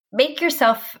make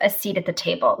yourself a seat at the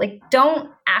table. Like, don't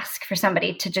ask for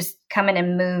somebody to just come in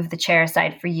and move the chair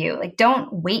aside for you. Like, don't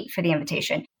wait for the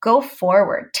invitation. Go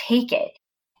forward, take it.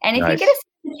 And if you get a seat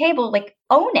at the table, like,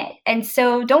 own it. And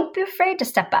so don't be afraid to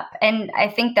step up. And I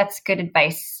think that's good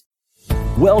advice.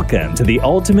 Welcome to the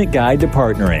Ultimate Guide to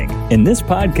Partnering. In this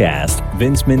podcast,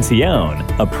 Vince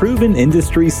Mencione, a proven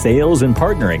industry sales and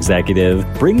partner executive,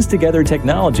 brings together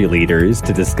technology leaders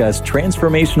to discuss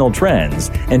transformational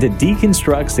trends and to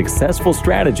deconstruct successful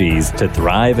strategies to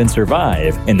thrive and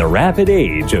survive in the rapid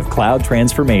age of cloud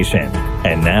transformation.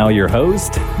 And now your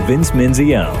host, Vince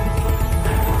Mencione.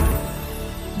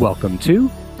 Welcome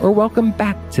to, or welcome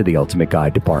back to the Ultimate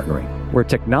Guide to Partnering, where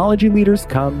technology leaders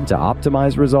come to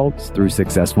optimize results through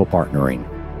successful partnering.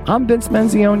 I'm Vince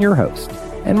Mencione, your host,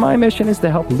 and my mission is to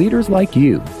help leaders like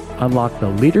you unlock the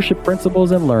leadership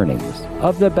principles and learnings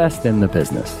of the best in the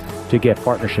business to get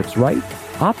partnerships right,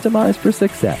 optimize for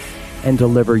success, and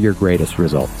deliver your greatest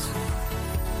results.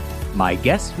 My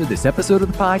guest for this episode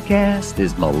of the podcast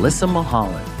is Melissa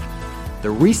Mulholland, the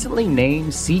recently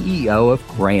named CEO of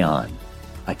Crayon,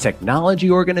 a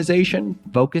technology organization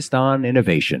focused on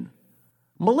innovation.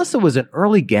 Melissa was an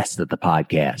early guest at the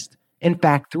podcast. In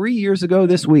fact, 3 years ago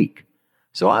this week.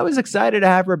 So I was excited to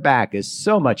have her back as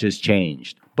so much has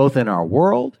changed, both in our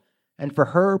world and for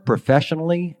her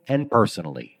professionally and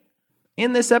personally.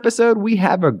 In this episode, we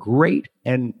have a great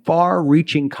and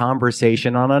far-reaching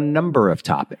conversation on a number of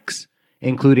topics,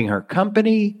 including her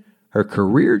company, her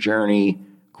career journey,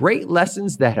 great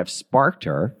lessons that have sparked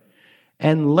her,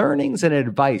 and learnings and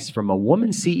advice from a woman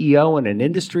CEO in an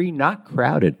industry not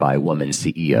crowded by women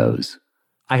CEOs.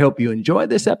 I hope you enjoy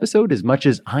this episode as much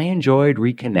as I enjoyed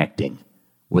reconnecting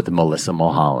with Melissa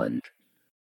Mulholland.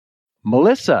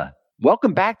 Melissa,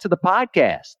 welcome back to the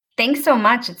podcast. Thanks so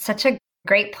much. It's such a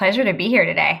great pleasure to be here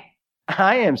today.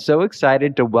 I am so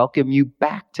excited to welcome you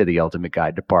back to the Ultimate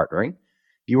Guide to Partnering.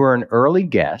 You were an early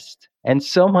guest, and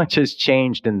so much has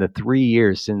changed in the 3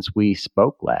 years since we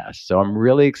spoke last. So I'm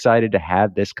really excited to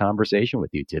have this conversation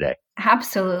with you today.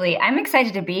 Absolutely. I'm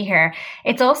excited to be here.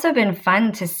 It's also been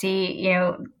fun to see,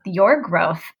 your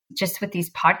growth just with these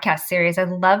podcast series. I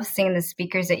love seeing the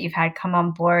speakers that you've had come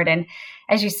on board. And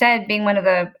as you said, being one of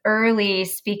the early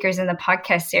speakers in the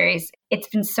podcast series, it's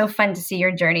been so fun to see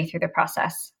your journey through the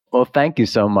process. Well, thank you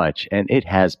so much. And it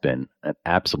has been an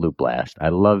absolute blast. I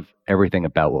love everything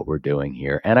about what we're doing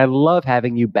here. And I love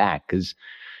having you back because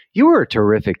you were a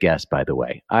terrific guest, by the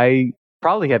way. I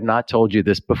probably have not told you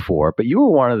this before, but you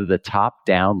were one of the top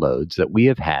downloads that we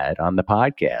have had on the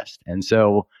podcast. And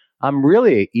so I'm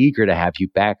really eager to have you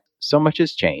back. So much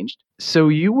has changed. So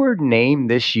you were named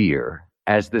this year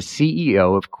as the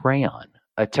CEO of Crayon,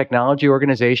 a technology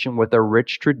organization with a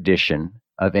rich tradition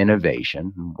of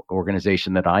innovation, an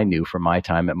organization that I knew from my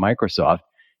time at Microsoft.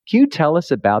 Can you tell us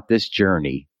about this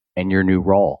journey and your new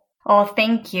role? Oh,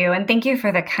 thank you. And thank you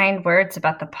for the kind words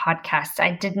about the podcast.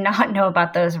 I did not know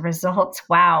about those results.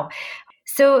 Wow.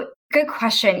 So good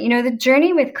question. The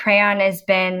journey with Crayon has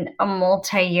been a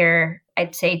multi-year,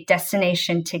 I'd say,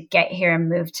 destination to get here and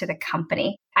move to the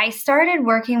company. I started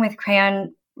working with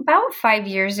Crayon about 5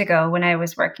 years ago when I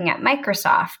was working at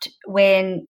Microsoft,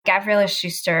 when Gavriela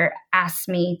Schuster asked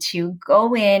me to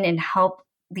go in and help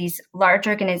these large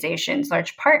organizations,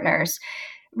 large partners,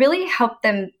 really help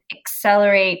them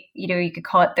accelerate, you could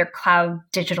call it their cloud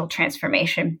digital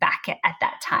transformation back at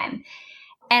that time.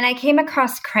 And I came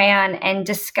across Crayon and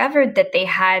discovered that they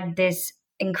had this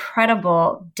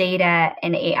incredible data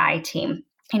and AI team.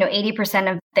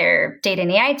 80% of their data and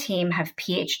AI team have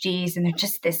PhDs, and they're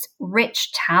just this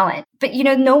rich talent. But,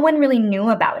 no one really knew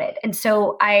about it. And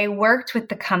so I worked with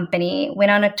the company, went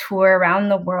on a tour around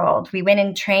the world. We went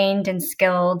and trained and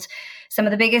skilled some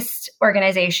of the biggest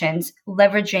organizations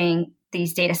leveraging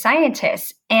these data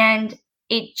scientists. And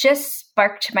it just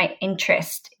sparked my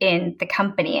interest in the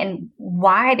company and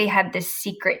why they had this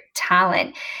secret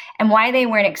talent and why they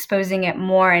weren't exposing it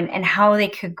more and how they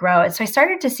could grow it. So I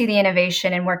started to see the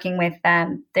innovation and working with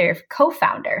their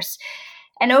co-founders.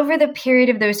 And over the period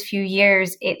of those few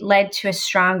years, it led to a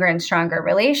stronger and stronger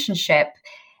relationship.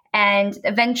 And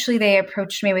eventually they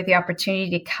approached me with the opportunity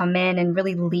to come in and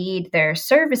really lead their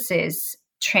services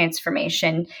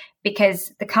transformation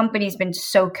because the company's been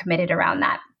so committed around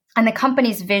that. And the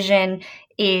company's vision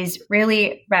is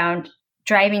really around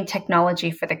driving technology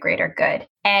for the greater good.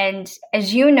 And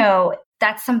as you know,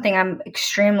 that's something I'm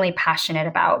extremely passionate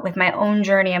about with my own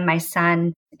journey and my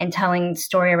son and telling the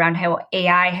story around how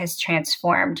AI has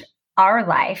transformed our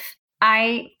life.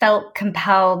 I felt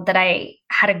compelled that I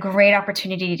had a great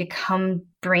opportunity to come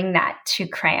bring that to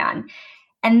Crayon.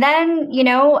 And then,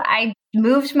 I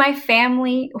moved my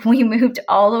family. We moved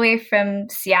all the way from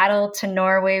Seattle to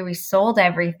Norway. We sold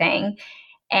everything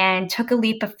and took a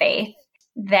leap of faith,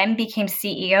 then became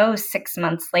CEO 6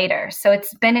 months later. So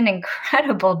it's been an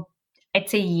incredible, I'd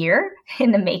say, year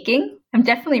in the making. I'm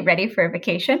definitely ready for a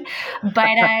vacation, but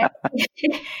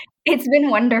it's been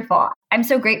wonderful. I'm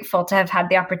so grateful to have had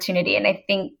the opportunity. And I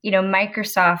think,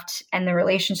 Microsoft and the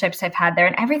relationships I've had there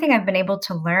and everything I've been able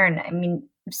to learn, I'm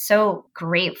so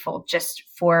grateful just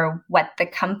for what the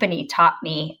company taught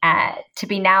me to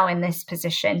be now in this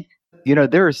position.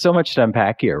 There is so much to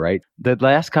unpack here, right? The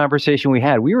last conversation we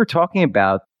had, we were talking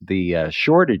about the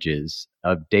shortages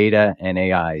of data and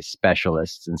AI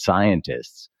specialists and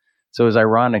scientists. So it was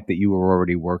ironic that you were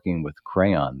already working with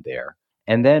Crayon there.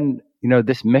 And then,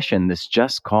 this mission, this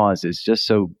just cause is just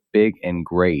so big and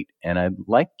great. And I'd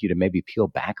like you to maybe peel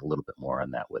back a little bit more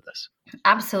on that with us.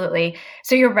 Absolutely.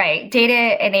 So you're right. Data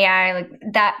and AI,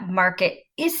 that market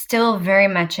is still very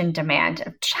much in demand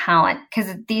of talent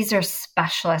because these are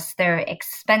specialists. They're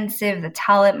expensive. The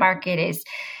talent market is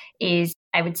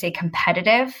I would say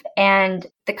competitive. And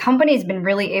the company has been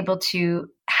really able to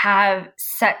have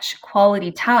such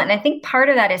quality talent. And I think part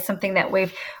of that is something that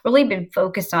we've really been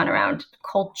focused on around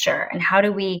culture and how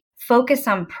do we focus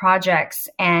on projects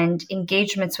and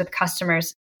engagements with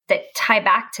customers that tie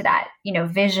back to that,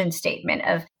 vision statement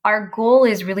of our goal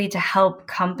is really to help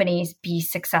companies be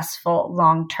successful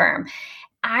long term.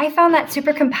 I found that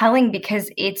super compelling because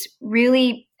it's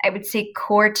really, I would say,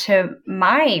 core to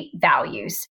my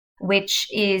values, which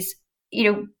is,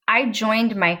 I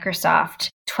joined Microsoft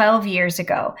 12 years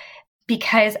ago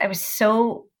because I was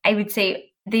I would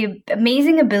say, the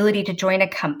amazing ability to join a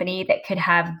company that could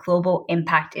have global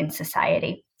impact in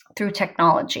society through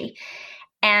technology.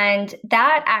 And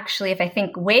that actually, if I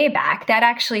think way back, that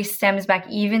actually stems back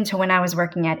even to when I was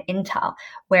working at Intel,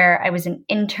 where I was an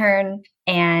intern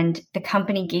and the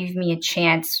company gave me a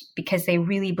chance because they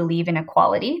really believe in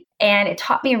equality. And it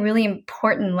taught me a really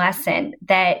important lesson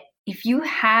that if you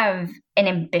have an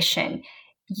ambition,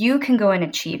 you can go and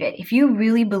achieve it. If you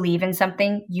really believe in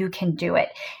something, you can do it.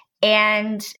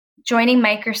 And joining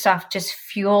Microsoft just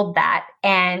fueled that.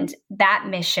 And that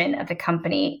mission of the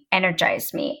company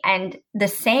energized me. And the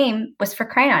same was for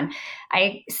Crayon.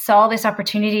 I saw this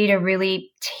opportunity to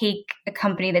really take a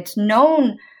company that's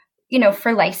known,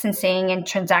 for licensing and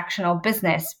transactional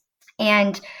business.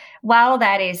 And while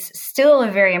that is still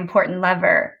a very important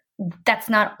lever, that's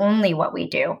not only what we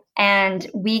do. And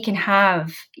we can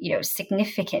have,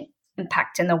 significant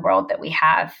impact in the world that we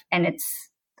have. And it's,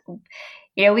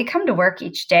 we come to work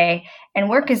each day and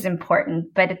work is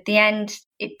important, but at the end,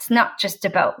 it's not just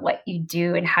about what you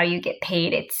do and how you get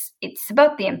paid. It's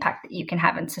about the impact that you can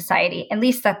have in society. At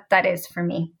least that is for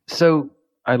me. So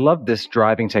I love this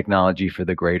driving technology for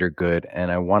the greater good.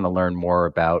 And I want to learn more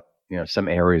about some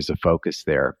areas of focus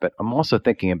there. But I'm also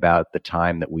thinking about the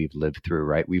time that we've lived through,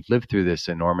 right? We've lived through this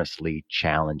enormously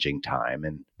challenging time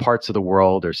and parts of the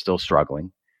world are still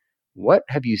struggling. What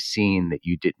have you seen that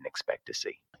you didn't expect to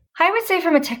see? I would say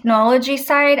from a technology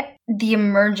side, the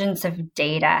emergence of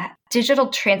data, digital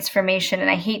transformation, and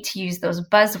I hate to use those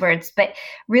buzzwords, but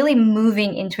really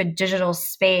moving into a digital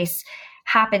space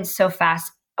happened so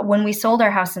fast. When we sold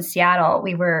our house in Seattle,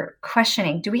 we were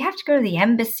questioning, do we have to go to the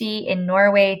embassy in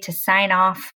Norway to sign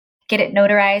off, get it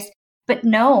notarized? But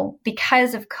no,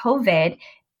 because of COVID,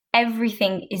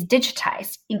 everything is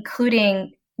digitized,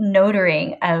 including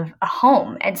notarying of a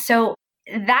home. And so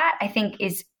that, I think,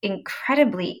 is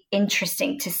incredibly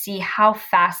interesting to see how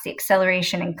fast the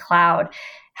acceleration in cloud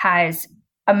has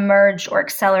emerged or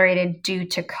accelerated due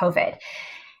to COVID.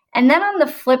 And then on the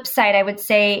flip side, I would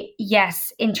say,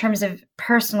 yes, in terms of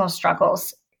personal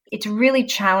struggles, it's really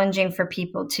challenging for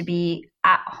people to be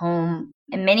at home.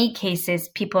 In many cases,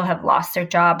 people have lost their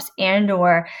jobs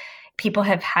or people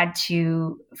have had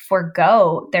to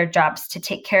forego their jobs to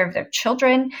take care of their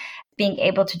children, being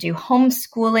able to do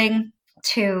homeschooling,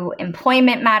 to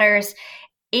employment matters.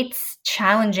 It's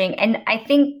challenging. And I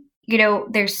think,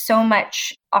 there's so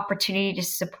much opportunity to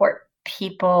support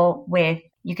people with,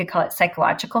 you could call it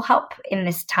psychological help in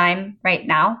this time right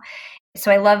now.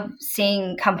 So I love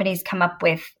seeing companies come up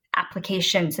with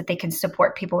applications that they can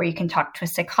support people where you can talk to a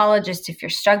psychologist if you're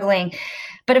struggling.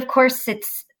 But of course,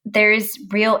 there is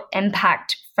real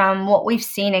impact from what we've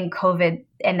seen in COVID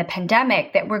and the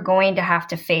pandemic that we're going to have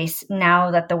to face now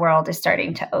that the world is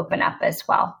starting to open up as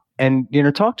well. And,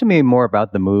 talk to me more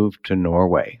about the move to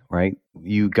Norway, right?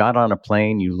 You got on a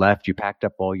plane, you left, you packed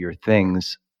up all your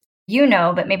things.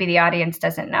 But maybe the audience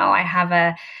doesn't know. I have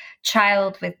a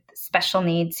child with special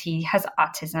needs. He has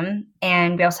autism,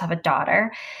 and we also have a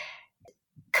daughter.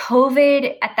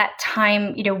 COVID at that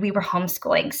time, we were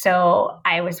homeschooling. So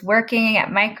I was working at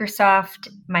Microsoft.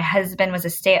 My husband was a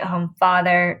stay-at-home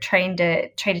father, trying to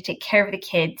take care of the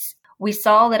kids. We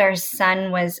saw that our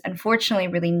son was unfortunately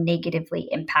really negatively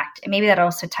impacted. And maybe that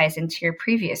also ties into your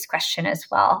previous question as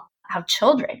well, how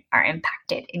children are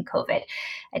impacted in COVID.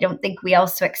 I don't think we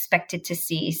also expected to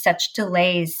see such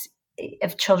delays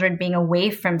of children being away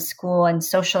from school and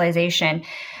socialization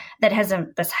that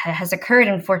has occurred,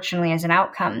 unfortunately, as an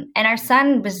outcome. And our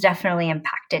son was definitely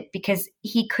impacted because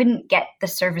he couldn't get the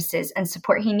services and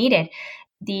support he needed.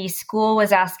 The school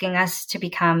was asking us to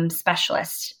become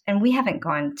specialists, and we're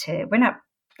not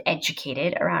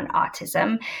educated around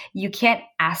autism. You can't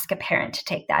ask a parent to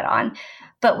take that on,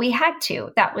 but we had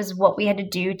to. That was what we had to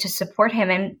do to support him.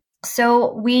 And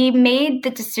so we made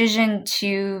the decision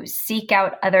to seek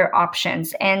out other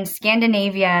options. And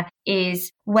Scandinavia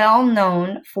is well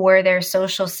known for their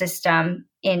social system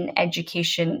in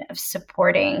education of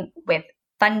supporting with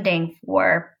funding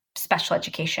for special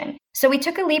education. So we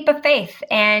took a leap of faith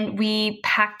and we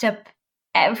packed up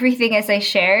everything as I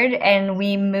shared, and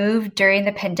we moved during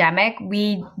the pandemic.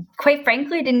 We, quite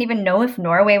frankly, didn't even know if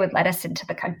Norway would let us into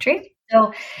the country.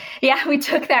 So yeah, we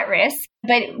took that risk,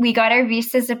 but we got our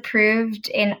visas approved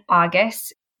in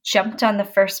August, jumped on the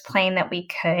first plane that we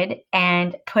could,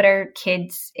 and put our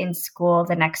kids in school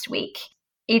the next week.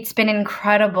 It's been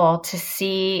incredible to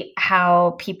see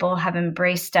how people have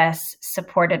embraced us,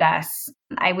 supported us.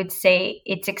 I would say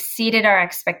it's exceeded our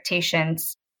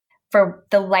expectations for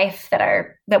the life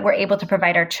that we're able to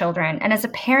provide our children. And as a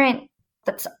parent,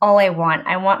 that's all I want.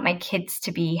 I want my kids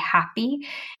to be happy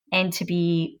and to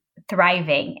be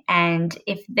thriving. And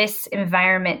if this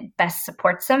environment best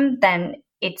supports them, then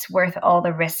it's worth all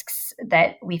the risks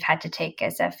that we've had to take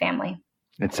as a family.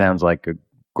 It sounds like a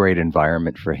great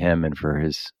environment for him and for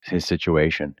his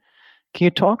situation. Can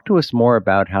you talk to us more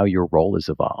about how your role has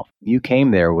evolved? You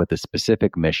came there with a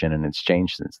specific mission and it's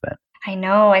changed since then. I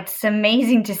know. It's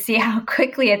amazing to see how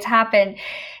quickly it's happened.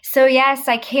 So yes,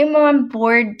 I came on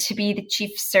board to be the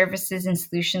Chief Services and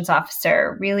Solutions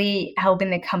Officer, really helping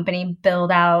the company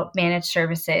build out managed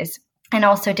services, and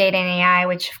also data and AI,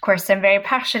 which of course I'm very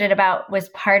passionate about, was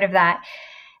part of that.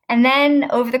 And then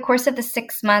over the course of the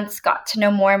 6 months, got to know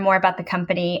more and more about the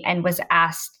company and was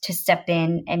asked to step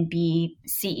in and be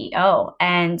CEO.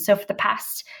 And so for the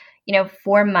past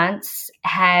 4 months,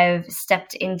 have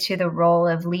stepped into the role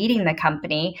of leading the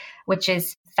company, which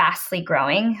is fastly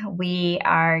growing. We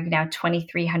are now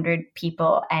 2,300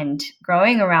 people and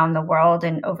growing around the world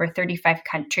in over 35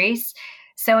 countries.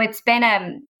 So it's been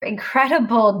an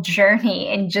incredible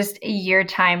journey in just a year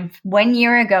time. 1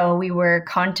 year ago, we were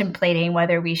contemplating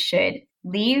whether we should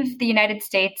leave the United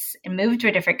States and move to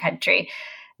a different country,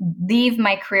 leave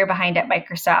my career behind at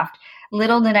Microsoft.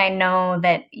 Little did I know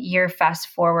that year fast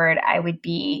forward, I would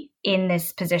be in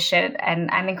this position, and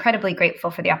I'm incredibly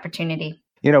grateful for the opportunity.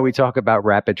 We talk about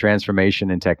rapid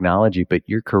transformation in technology, but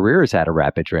your career has had a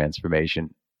rapid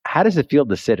transformation. How does it feel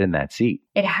to sit in that seat?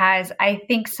 It has. I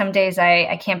think some days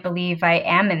I can't believe I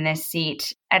am in this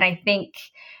seat. And I think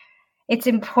it's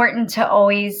important to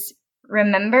always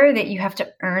remember that you have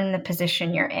to earn the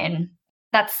position you're in.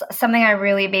 That's something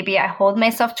I hold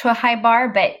myself to a high bar,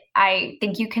 but I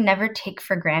think you can never take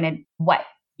for granted what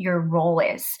your role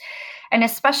is. And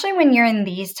especially when you're in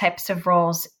these types of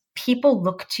roles, people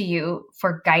look to you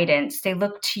for guidance. They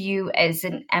look to you as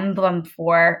an emblem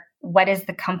for what does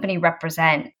the company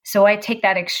represent. So I take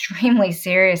that extremely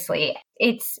seriously.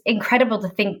 It's incredible to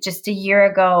think just a year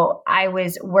ago, I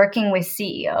was working with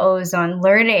CEOs on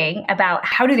learning about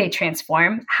how do they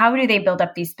transform? How do they build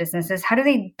up these businesses? How do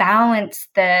they balance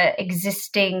the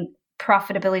existing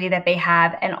profitability that they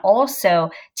have and also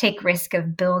take risk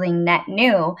of building net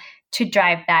new to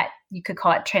drive that, you could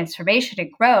call it transformation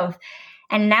and growth.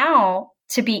 And now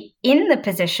to be in the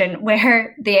position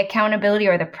where the accountability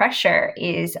or the pressure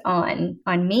is on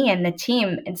me and the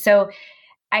team. And so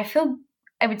I feel,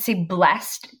 I would say,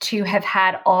 blessed to have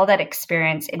had all that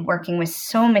experience in working with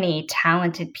so many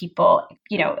talented people,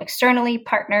 externally,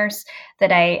 partners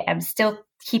that I am still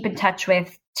keep in touch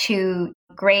with, to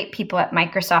great people at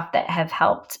Microsoft that have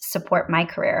helped support my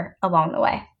career along the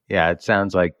way. Yeah, it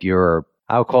sounds like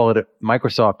I'll call it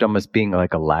Microsoft almost being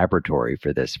like a laboratory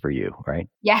for this for you, right?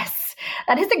 Yes,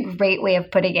 that is a great way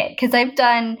of putting it, because it's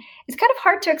kind of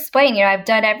hard to explain. I've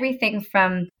done everything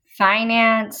from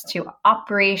finance to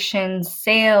operations,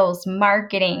 sales,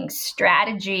 marketing,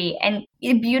 strategy. And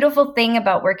the beautiful thing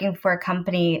about working for a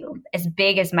company as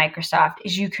big as Microsoft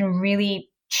is you can really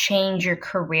change your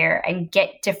career and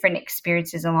get different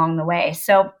experiences along the way.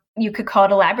 So you could call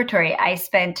it a laboratory. I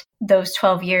spent those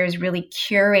 12 years really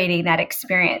curating that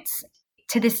experience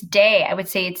to this day, I would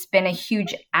say it's been a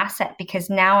huge asset because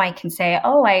now I can say,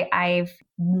 oh, I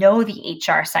know the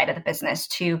HR side of the business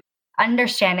to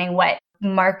understanding what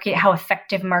how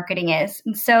effective marketing is.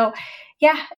 And so,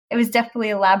 yeah, it was definitely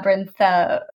a labyrinth,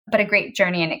 but a great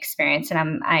journey and experience.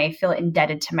 And I feel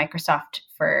indebted to Microsoft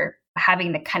for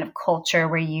having the kind of culture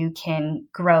where you can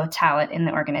grow talent in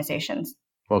the organizations.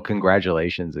 Well,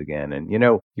 congratulations again. And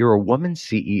you're a woman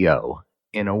CEO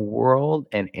in a world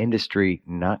and industry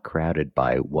not crowded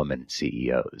by woman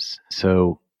CEOs.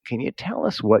 So can you tell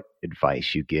us what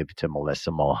advice you give to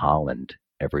Melissa Mulholland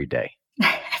every day?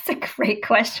 That's a great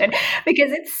question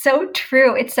because it's so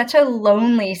true. It's such a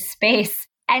lonely space.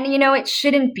 And, it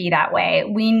shouldn't be that way.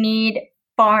 We need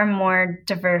far more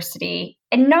diversity,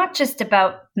 and not just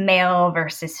about male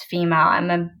versus female. I'm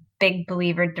a big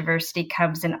believer diversity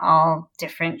comes in all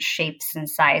different shapes and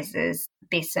sizes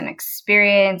based on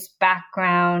experience,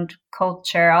 background,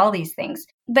 culture, all these things.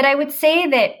 But I would say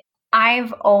that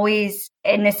I've always,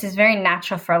 and this is very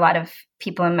natural for a lot of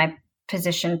people in my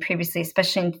position previously,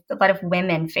 especially a lot of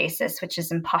women face this, which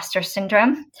is imposter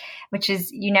syndrome, which is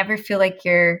you never feel like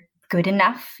you're good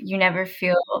enough. You never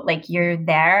feel like you're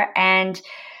there. And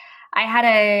I had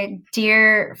a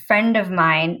dear friend of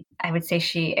mine, I could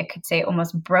say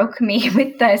almost broke me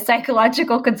with the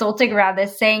psychological consulting around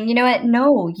this, saying, you know what?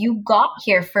 No, you got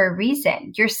here for a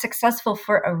reason. You're successful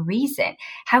for a reason.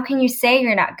 How can you say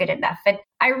you're not good enough? And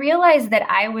I realized that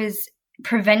I was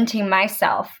preventing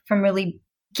myself from really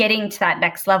getting to that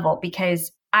next level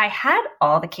because I had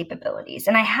all the capabilities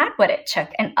and I had what it took,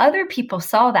 and other people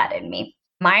saw that in me.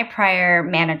 My prior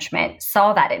management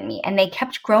saw that in me, and they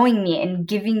kept growing me and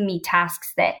giving me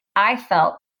tasks that I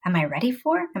felt, am I ready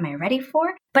for? Am I ready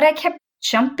for? But I kept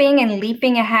jumping and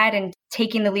leaping ahead and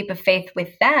taking the leap of faith with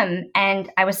them, and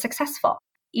I was successful.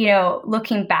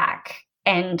 Looking back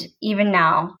and even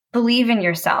now, believe in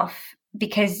yourself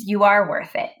because you are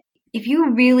worth it. If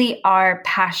you really are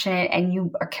passionate and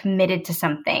you are committed to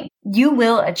something, you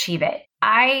will achieve it.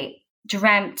 I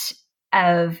dreamt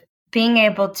of being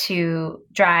able to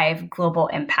drive global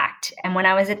impact. And when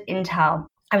I was at Intel,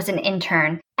 I was an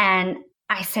intern, and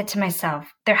I said to myself,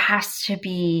 there has to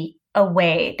be a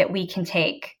way that we can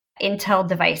take Intel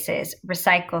devices,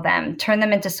 recycle them, turn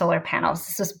them into solar panels.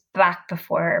 This was back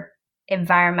before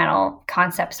environmental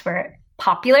concepts were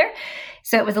popular.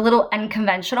 So it was a little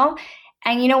unconventional.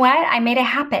 And you know what? I made it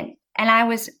happen. And I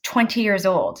was 20 years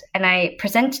old, and I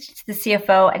presented to the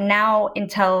CFO, and now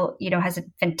Intel, has a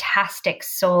fantastic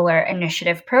solar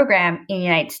initiative program in the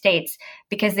United States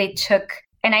because they took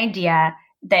an idea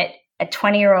that a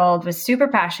 20-year-old was super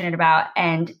passionate about,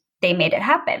 and they made it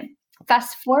happen.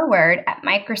 Fast forward at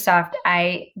Microsoft,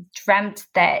 I dreamt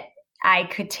that I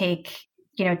could take,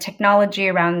 technology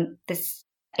around this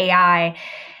AI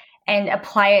and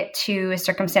apply it to a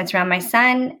circumstance around my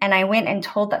son. And I went and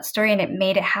told that story, and it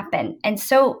made it happen. And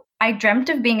so I dreamt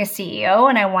of being a CEO,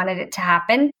 and I wanted it to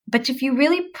happen. But if you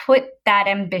really put that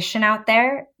ambition out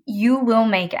there, you will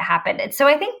make it happen. And so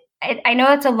I think, I know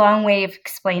that's a long way of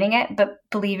explaining it, but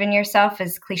believe in yourself,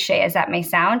 as cliche as that may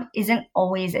sound, isn't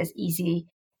always as easy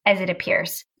as it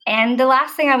appears. And the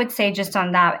last thing I would say just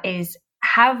on that is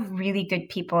have really good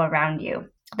people around you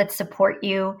that support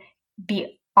you,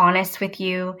 be honest with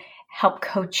you, help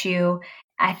coach you.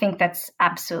 I think that's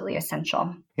absolutely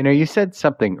essential. You said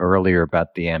something earlier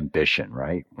about the ambition,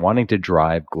 right? Wanting to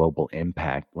drive global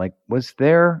impact. Was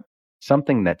there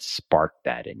something that sparked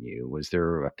that in you? Was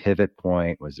there a pivot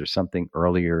point? Was there something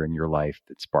earlier in your life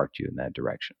that sparked you in that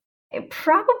direction? It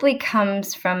probably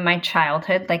comes from my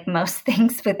childhood, like most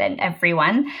things within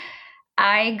everyone.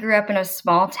 I grew up in a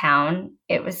small town.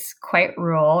 It was quite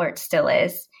rural, or it still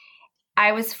is.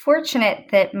 I was fortunate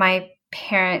that my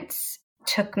parents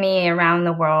took me around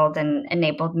the world and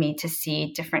enabled me to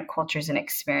see different cultures and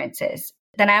experiences.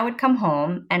 Then I would come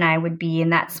home and I would be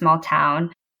in that small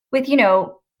town with,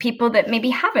 people that maybe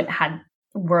haven't had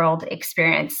world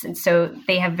experience. And so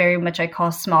they have very much, I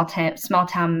call small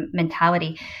town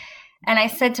mentality. And I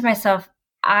said to myself,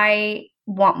 I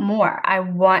want more. I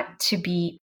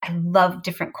love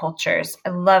different cultures. I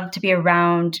love to be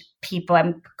around people.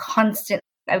 I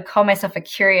would call myself a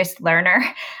curious learner.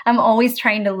 I'm always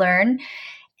trying to learn.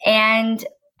 And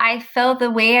I felt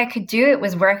the way I could do it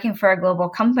was working for a global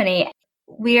company.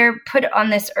 We are put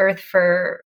on this earth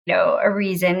for, a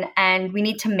reason, and we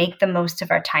need to make the most of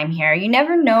our time here. You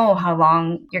never know how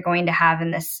long you're going to have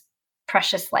in this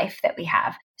precious life that we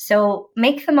have. So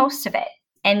make the most of it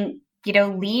and,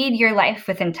 lead your life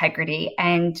with integrity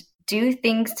and do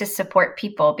things to support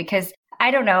people, because I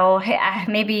don't know,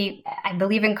 maybe I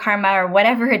believe in karma or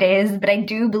whatever it is, but I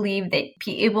do believe that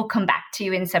it will come back to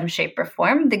you in some shape or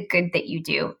form, the good that you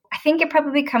do. I think it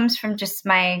probably comes from just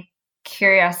my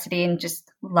curiosity and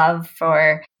just love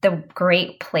for the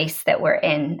great place that we're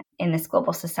in this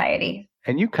global society.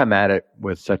 And you come at it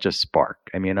with such a spark.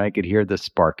 I mean, I could hear the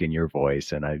spark in your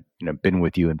voice, and I've been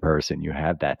with you in person. You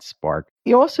have that spark.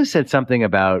 You also said something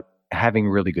about having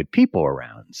really good people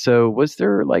around. So was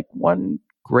there like one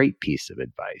great piece of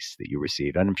advice that you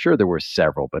received? And I'm sure there were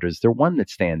several, but is there one that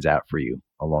stands out for you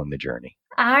along the journey?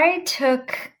 I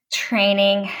took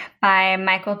training by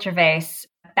Michael Gervais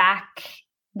back.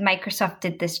 Microsoft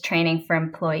did this training for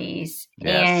employees.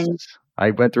 Yes. And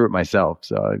I went through it myself.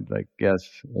 So I'm like, yes,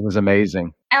 it was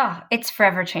amazing. Oh, it's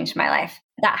forever changed my life.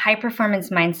 That high performance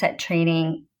mindset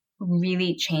training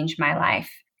really changed my life.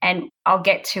 And I'll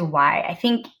get to why. I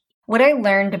think what I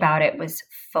learned about it was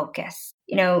focus.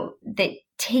 That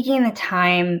taking the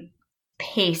time,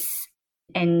 pace,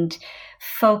 and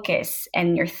focus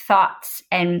and your thoughts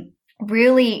and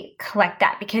really collect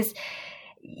that, because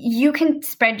you can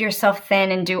spread yourself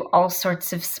thin and do all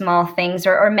sorts of small things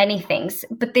or many things,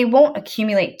 but they won't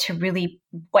accumulate to really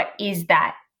what is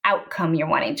that outcome you're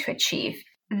wanting to achieve.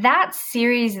 That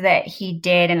series that he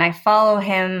did, and I follow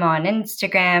him on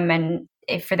Instagram, and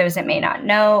if for those that may not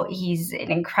know, he's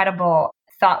an incredible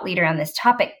thought leader on this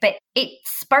topic, but it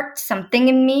sparked something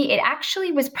in me. It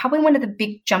actually was probably one of the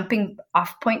big jumping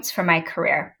off points for my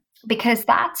career, because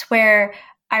that's where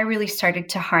I really started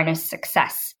to harness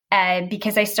success.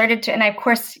 Because I started to, and of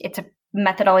course it's a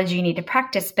methodology you need to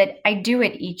practice, but I do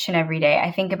it each and every day.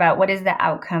 I think about what is the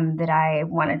outcome that I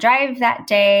want to drive that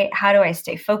day? How do I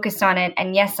stay focused on it?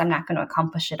 And yes, I'm not going to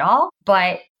accomplish it all,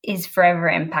 but is forever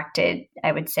impacted,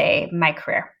 I would say, my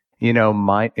career.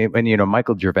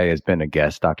 Michael Gervais has been a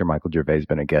guest. Dr. Michael Gervais has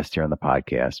been a guest here on the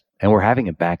podcast, and we're having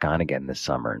him back on again this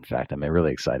summer. In fact, I'm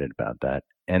really excited about that.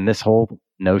 And this whole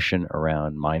notion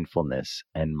around mindfulness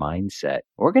and mindset,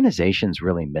 organizations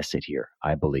really miss it here,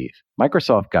 I believe.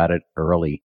 Microsoft got it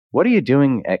early. What are you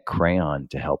doing at Crayon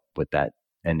to help with that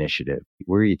initiative?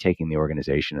 Where are you taking the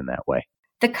organization in that way?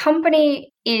 The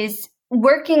company is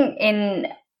working in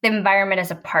the environment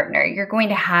as a partner. You're going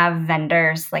to have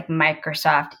vendors like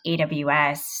Microsoft,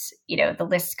 AWS, the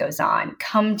list goes on,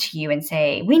 come to you and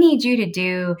say, we need you to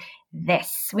do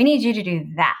this. We need you to do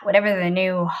that, whatever the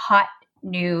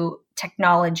new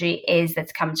technology is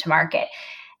that's come to market.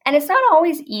 And it's not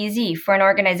always easy for an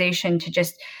organization to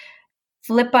just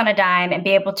flip on a dime and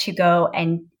be able to go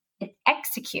and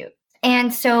execute.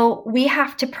 And so we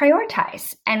have to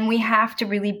prioritize, and we have to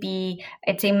really be,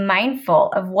 I'd say,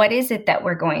 mindful of what is it that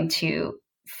we're going to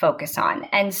focus on.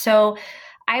 And so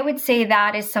I would say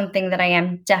that is something that I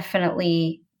am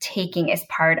definitely taking as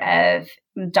part of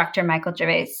Dr. Michael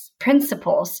Gervais'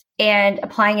 principles and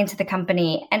applying into the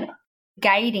company and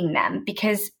guiding them,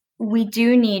 because we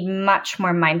do need much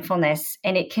more mindfulness,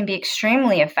 and it can be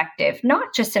extremely effective,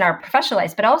 not just in our professional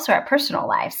lives, but also our personal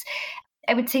lives.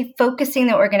 I would say focusing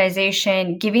the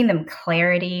organization, giving them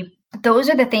clarity. Those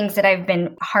are the things that I've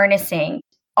been harnessing,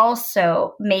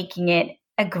 also making it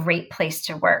a great place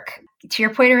to work. To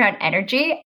your point around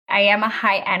energy, I am a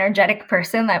high energetic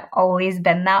person. I've always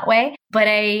been that way, but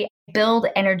I build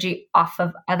energy off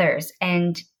of others.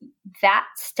 And that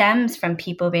stems from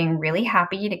people being really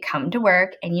happy to come to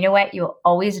work. And you know what? You'll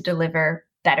always deliver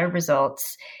better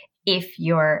results if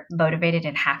you're motivated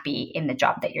and happy in the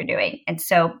job that you're doing. And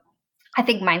so I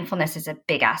think mindfulness is a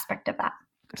big aspect of that.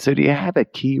 So do you have a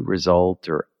key result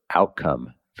or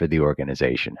outcome for the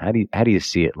organization? How do you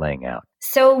see it laying out?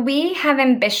 So we have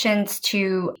ambitions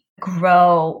to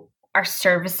grow our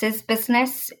services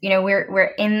business.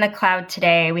 We're in the cloud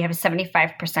today. We have a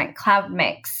 75% cloud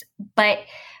mix. But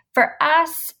for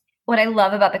us, what I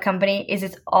love about the company is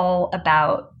it's all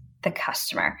about the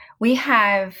customer. We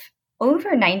have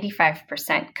over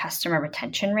 95% customer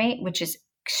retention rate, which is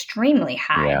extremely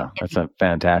high. Yeah, that's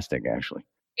fantastic, actually.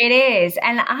 It is.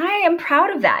 And I am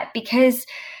proud of that because,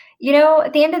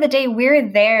 at the end of the day, we're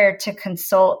there to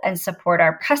consult and support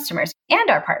our customers and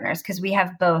our partners, because we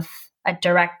have both a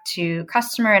direct to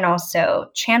customer and also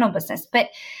channel business. But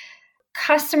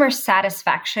customer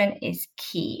satisfaction is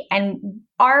key. And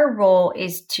our role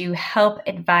is to help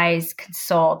advise,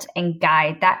 consult, and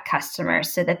guide that customer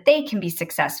so that they can be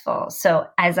successful. So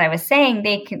as I was saying,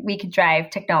 we could drive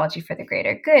technology for the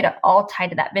greater good, all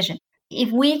tied to that vision.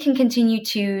 If we can continue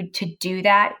to do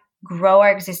that, grow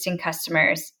our existing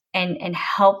customers and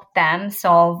help them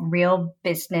solve real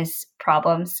business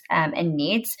problems and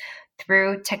needs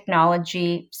through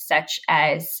technology such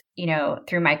as,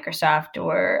 through Microsoft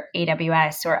or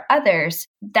AWS or others,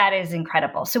 that is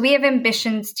incredible. So we have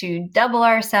ambitions to double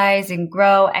our size and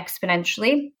grow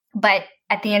exponentially. But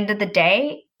at the end of the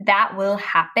day, that will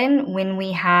happen when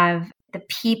we have the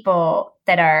people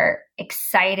that are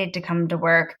excited to come to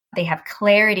work. They have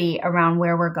clarity around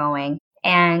where we're going,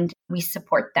 and we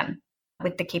support them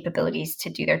with the capabilities to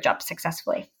do their job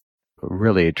successfully.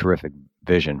 Really a terrific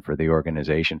vision for the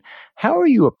organization. How are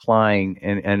you applying,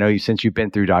 and I know since you've been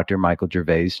through Dr. Michael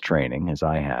Gervais training, as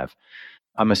I have,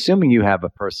 I'm assuming you have a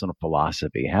personal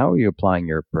philosophy. How are you applying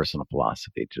your personal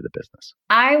philosophy to the business?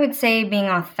 I would say being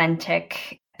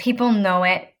authentic. People know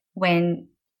it when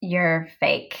you're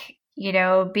fake.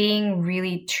 Being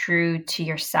really true to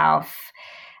yourself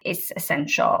is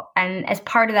essential. And as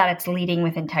part of that, it's leading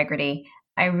with integrity.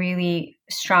 I really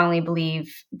strongly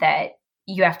believe that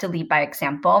you have to lead by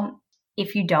example.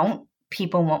 If you don't,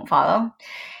 people won't follow.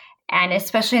 And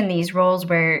especially in these roles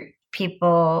where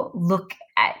people look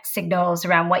at signals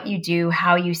around what you do,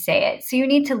 how you say it. So you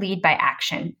need to lead by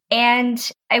action. And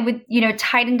I would,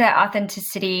 tied into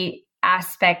authenticity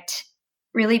aspect,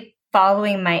 really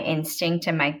following my instinct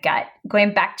and my gut.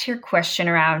 Going back to your question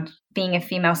around being a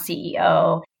female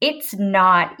CEO, it's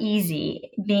not easy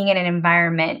being in an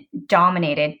environment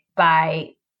dominated by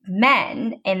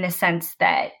men, in the sense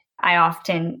that I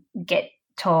often get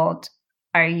told,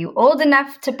 are you old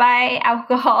enough to buy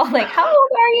alcohol? Like, how old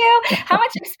are you? How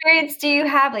much experience do you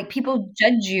have? Like, people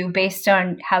judge you based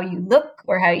on how you look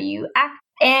or how you act.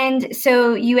 And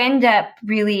so you end up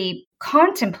really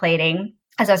contemplating,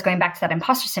 as I was going back to that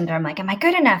imposter syndrome, like, am I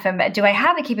good enough? Do I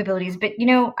have the capabilities? But,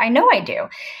 I know I do.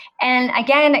 And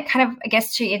again, it kind of, I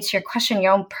guess, to answer your question,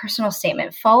 your own personal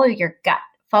statement, follow your gut.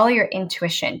 Follow your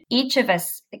intuition. Each of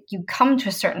us, you come to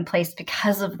a certain place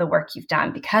because of the work you've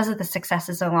done, because of the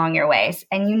successes along your ways.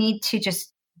 And you need to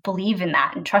just believe in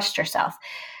that and trust yourself.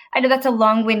 I know that's a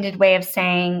long-winded way of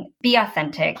saying be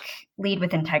authentic, lead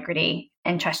with integrity,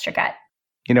 and trust your gut.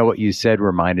 What you said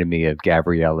reminded me of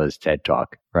Gabriella's TED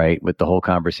Talk, right? With the whole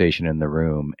conversation in the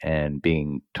room and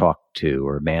being talked to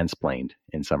or mansplained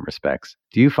in some respects.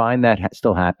 Do you find that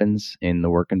still happens in the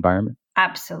work environment?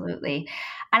 Absolutely.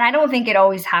 And I don't think it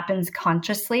always happens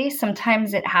consciously.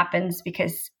 Sometimes it happens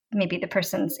because maybe the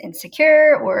person's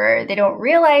insecure or they don't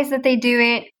realize that they do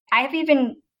it. I've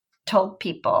even told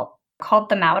people, called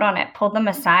them out on it, pulled them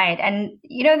aside. And,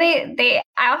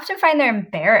 I often find they're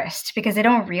embarrassed because they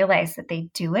don't realize that they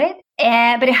do it.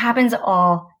 But it happens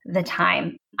all the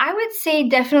time. I would say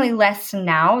definitely less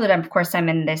now that, of course, I'm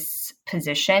in this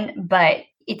position, but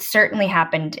it certainly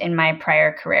happened in my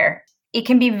prior career. It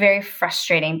can be very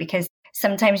frustrating because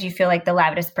sometimes you feel like the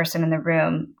loudest person in the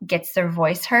room gets their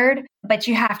voice heard, but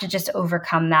you have to just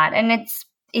overcome that. And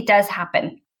it does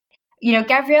happen.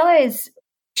 Gabriella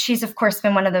she's of course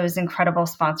been one of those incredible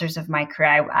sponsors of my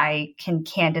career. I can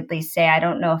candidly say I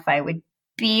don't know if I would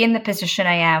be in the position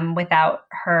I am without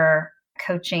her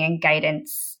coaching and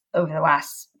guidance over the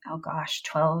last,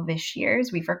 12-ish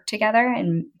years. We've worked together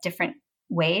in different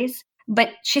ways. But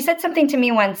she said something to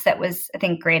me once that was, I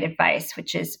think, great advice,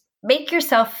 which is make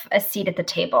yourself a seat at the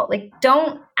table. Like,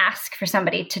 don't ask for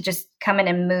somebody to just come in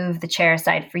and move the chair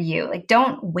aside for you. Like,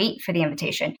 don't wait for the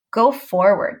invitation. Go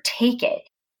forward, take it.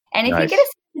 And if you get a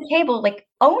seat at the table, like,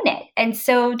 own it. And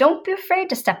so don't be afraid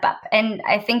to step up. And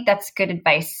I think that's good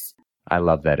advice. I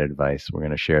love that advice. We're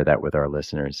going to share that with our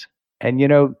listeners. And,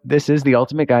 this is the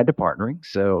ultimate guide to partnering.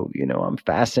 So, I'm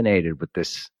fascinated with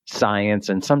this science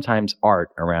and sometimes art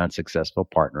around successful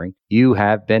partnering. You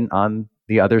have been on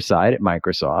the other side at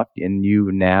Microsoft, and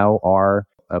you now are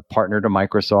a partner to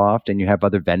Microsoft, and you have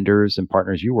other vendors and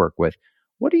partners you work with.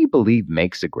 What do you believe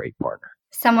makes a great partner?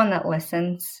 Someone that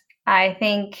listens. I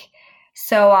think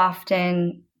so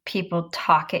often people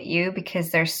talk at you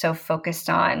because they're so focused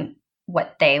on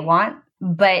what they want,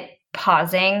 but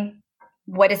pausing.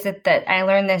 What is it that I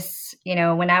learned this,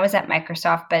 when I was at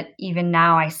Microsoft, but even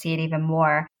now I see it even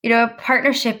more.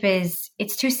 Partnership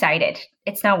it's two-sided.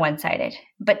 It's not one-sided,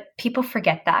 but people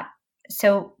forget that.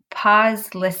 So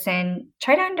pause, listen,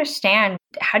 try to understand,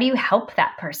 how do you help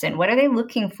that person? What are they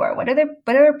looking for? What are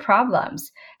their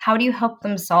problems? How do you help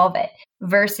them solve it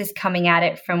versus coming at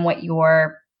it from what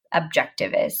your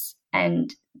objective is?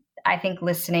 And I think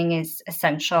listening is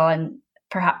essential, and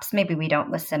perhaps maybe we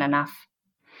don't listen enough.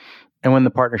 And when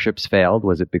the partnerships failed,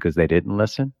 was it because they didn't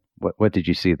listen? What did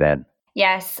you see then?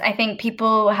 Yes, I think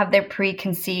people have their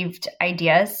preconceived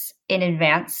ideas in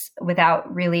advance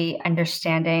without really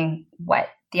understanding what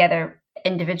the other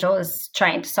individual is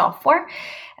trying to solve for.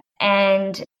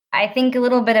 And I think a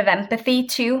little bit of empathy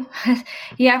too.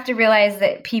 You have to realize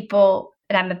that people,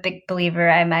 and I'm a big believer,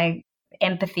 I'm a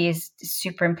empathy is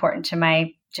super important to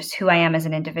just who I am as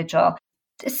an individual.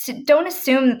 Don't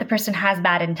assume that the person has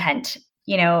bad intent.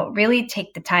 Really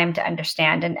take the time to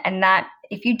understand. And that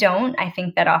if you don't, I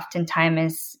think that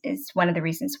oftentimes is one of the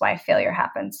reasons why failure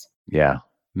happens. Yeah.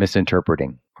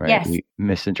 Misinterpreting, right? Yes.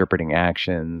 Misinterpreting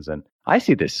actions. And I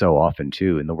see this so often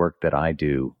too in the work that I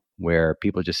do, where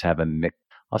people just have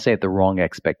I'll say it, the wrong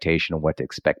expectation of what to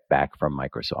expect back from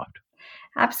Microsoft.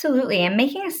 Absolutely. And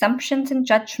making assumptions and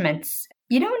judgments.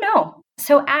 You don't know.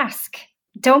 So ask.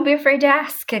 Don't be afraid to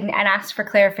ask and ask for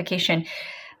clarification.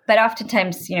 But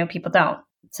oftentimes, people don't.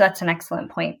 So that's an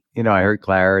excellent point. I heard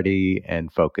clarity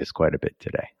and focus quite a bit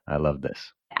today. I love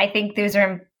this. I think those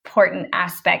are important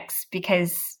aspects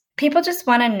because people just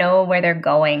want to know where they're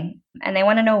going and they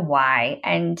want to know why.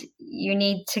 And you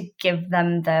need to give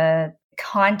them the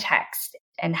context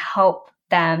and help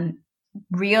them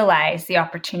realize the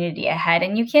opportunity ahead.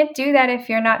 And you can't do that if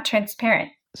you're not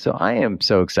transparent. So I am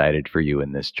so excited for you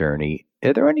in this journey.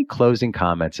 Are there any closing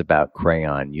comments about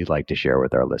Crayon you'd like to share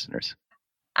with our listeners?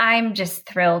 I'm just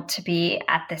thrilled to be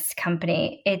at this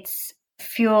company. It's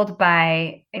fueled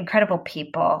by incredible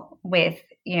people with,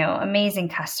 amazing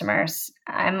customers.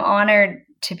 I'm honored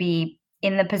to be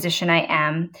in the position I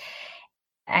am.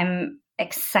 I'm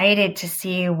excited to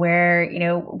see where,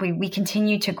 we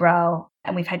continue to grow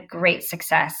and we've had great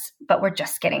success, but we're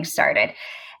just getting started.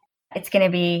 It's going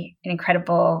to be an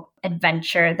incredible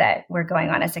adventure that we're going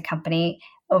on as a company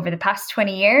over the past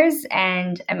 20 years,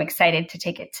 and I'm excited to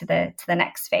take it to the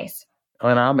next phase.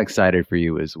 And I'm excited for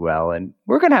you as well. And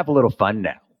we're going to have a little fun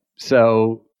now.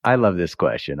 So I love this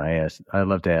question. I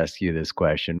love to ask you this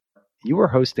question. You are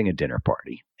hosting a dinner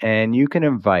party, and you can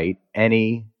invite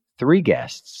any 3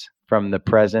 guests from the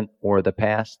present or the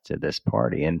past to this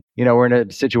party. And, we're in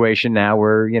a situation now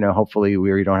where, hopefully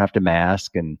we don't have to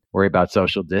mask and worry about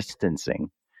social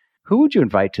distancing. Who would you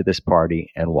invite to this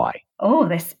party and why? Oh,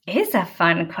 this is a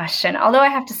fun question. Although I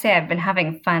have to say I've been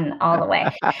having fun all the way.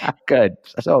 Good.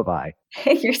 So have I.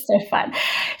 You're so fun.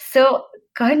 So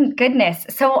goodness.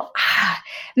 So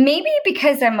maybe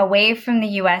because I'm away from the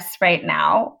US right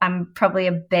now, I'm probably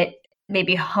a bit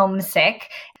maybe homesick.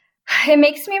 It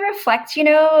makes me reflect,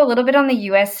 a little bit on the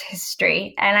US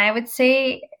history. And I would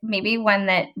say maybe one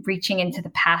that reaching into the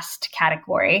past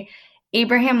category,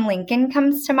 Abraham Lincoln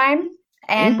comes to mind.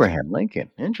 And Abraham Lincoln.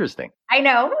 Interesting. I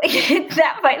know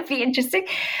that might be interesting,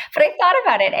 but I thought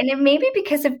about it. And it may be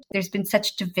because there's been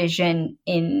such division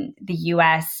in the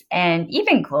US and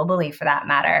even globally for that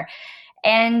matter.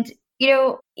 And,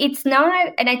 it's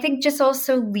not, and I think just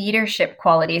also leadership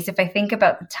qualities. If I think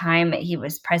about the time that he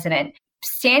was president,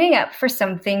 standing up for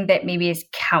something that maybe is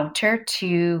counter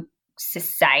to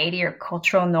society or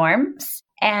cultural norms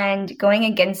and going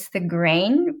against the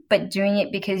grain, but doing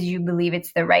it because you believe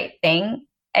it's the right thing,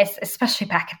 especially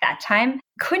back at that time,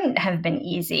 couldn't have been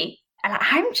easy. And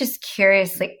I'm just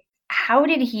curious, how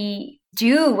did he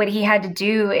do what he had to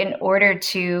do in order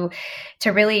to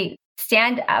really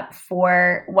stand up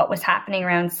for what was happening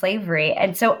around slavery?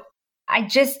 And so I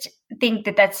just think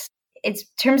that in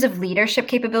terms of leadership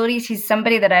capabilities, he's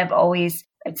somebody that I've always,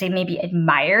 I'd say maybe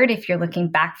admired if you're looking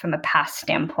back from a past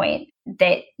standpoint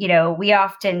that, we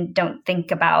often don't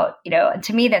think about,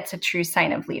 to me, that's a true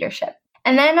sign of leadership.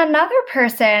 And then another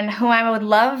person who I would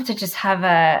love to just have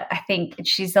I think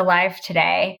she's alive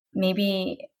today,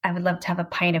 maybe I would love to have a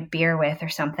pint of beer with or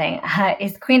something,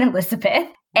 is Queen Elizabeth.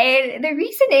 And the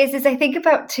reason is I think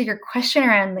about to your question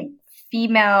around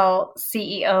female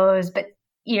CEOs, but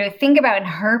think about in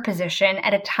her position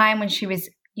at a time when she was,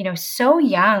 so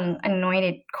young,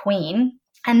 anointed queen.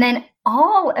 And then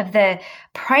all of the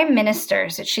prime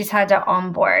ministers that she's had to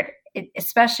onboard,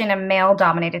 especially in a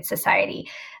male-dominated society,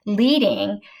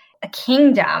 leading a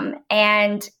kingdom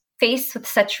and faced with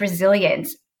such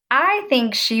resilience. I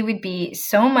think she would be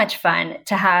so much fun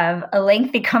to have a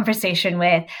lengthy conversation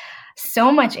with,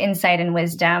 so much insight and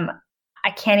wisdom.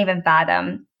 I can't even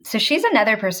fathom. So she's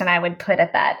another person I would put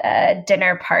at that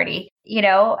dinner party,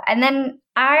 and then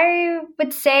I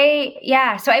would say,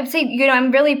 so I would say,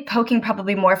 I'm really poking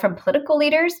probably more from political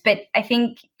leaders, but I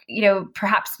think,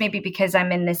 perhaps maybe because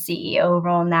I'm in the CEO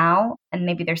role now, and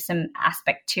maybe there's some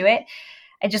aspect to it.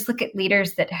 I just look at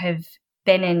leaders that have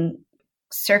been in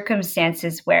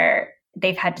circumstances where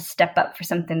they've had to step up for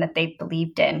something that they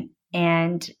believed in.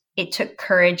 And it took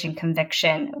courage and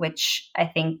conviction, which I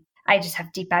think I just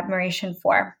have deep admiration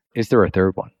for. Is there a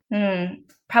third one?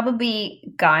 Probably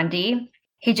Gandhi.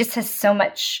 He just has so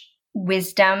much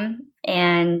wisdom.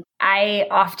 And I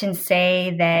often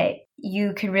say that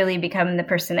you can really become the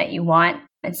person that you want.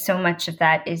 And so much of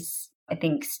that is, I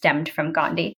think, stemmed from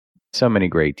Gandhi. So many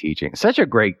great teachings. Such a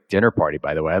great dinner party,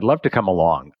 by the way. I'd love to come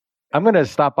along. I'm going to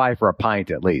stop by for a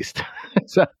pint at least.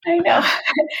 So, I know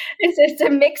it's a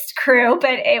mixed crew,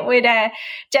 but it would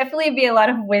definitely be a lot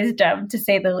of wisdom, to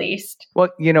say the least. Well,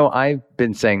 I've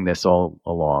been saying this all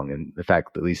along, and the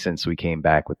fact, at least since we came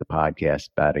back with the podcast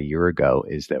about a year ago,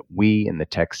 is that we in the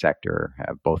tech sector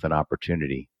have both an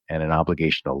opportunity and an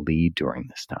obligation to lead during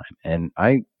this time. And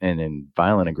I am in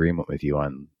violent agreement with you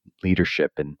on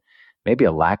leadership and maybe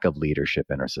a lack of leadership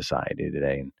in our society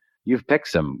today. And you've picked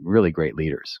some really great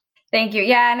leaders. Thank you.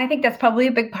 Yeah. And I think that's probably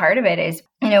a big part of it is,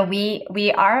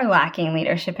 we are lacking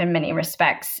leadership in many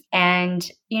respects,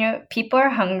 and, people are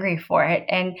hungry for it,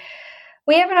 and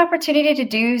we have an opportunity to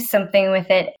do something with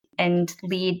it and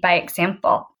lead by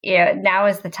example. Now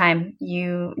is the time.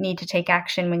 You need to take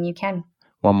action when you can.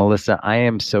 Well, Melissa, I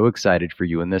am so excited for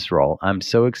you in this role. I'm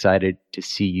so excited to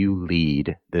see you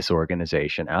lead this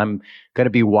organization. I'm going to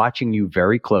be watching you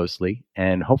very closely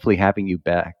and hopefully having you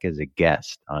back as a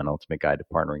guest on Ultimate Guide to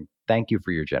Partnering. Thank you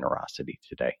for your generosity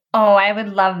today. Oh, I would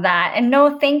love that. And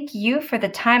no, thank you for the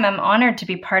time. I'm honored to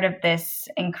be part of this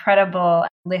incredible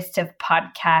list of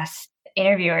podcast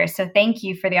interviewers. So thank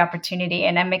you for the opportunity.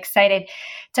 And I'm excited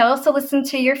to also listen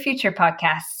to your future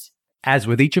podcasts. As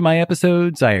with each of my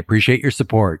episodes, I appreciate your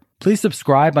support. Please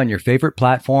subscribe on your favorite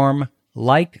platform,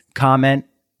 like, comment,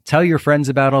 tell your friends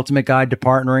about Ultimate Guide to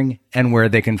Partnering and where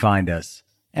they can find us.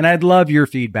 And I'd love your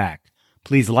feedback.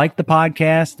 Please like the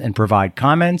podcast and provide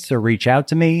comments or reach out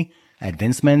to me at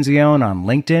Vince Menzione on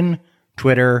LinkedIn,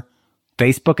 Twitter,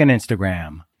 Facebook, and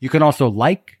Instagram. You can also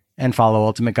like and follow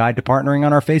Ultimate Guide to Partnering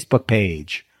on our Facebook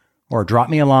page, or drop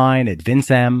me a line at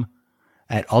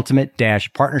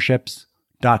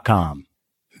vincem@ultimate-partnerships.com.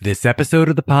 This episode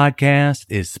of the podcast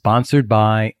is sponsored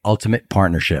by Ultimate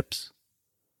Partnerships.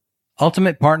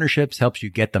 Ultimate Partnerships helps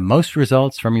you get the most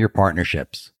results from your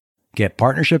partnerships. Get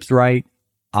partnerships right,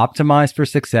 optimize for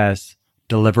success,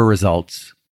 deliver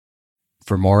results.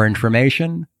 For more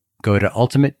information, go to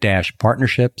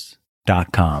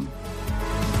ultimate-partnerships.com.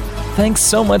 Thanks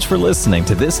so much for listening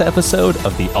to this episode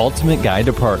of The Ultimate Guide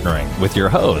to Partnering with your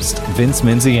host, Vince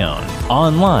Menzione.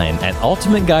 Online at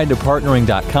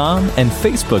ultimateguidetopartnering.com and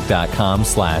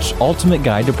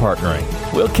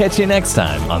facebook.com/ultimateguidetopartnering. We'll catch you next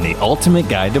time on The Ultimate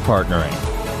Guide to Partnering.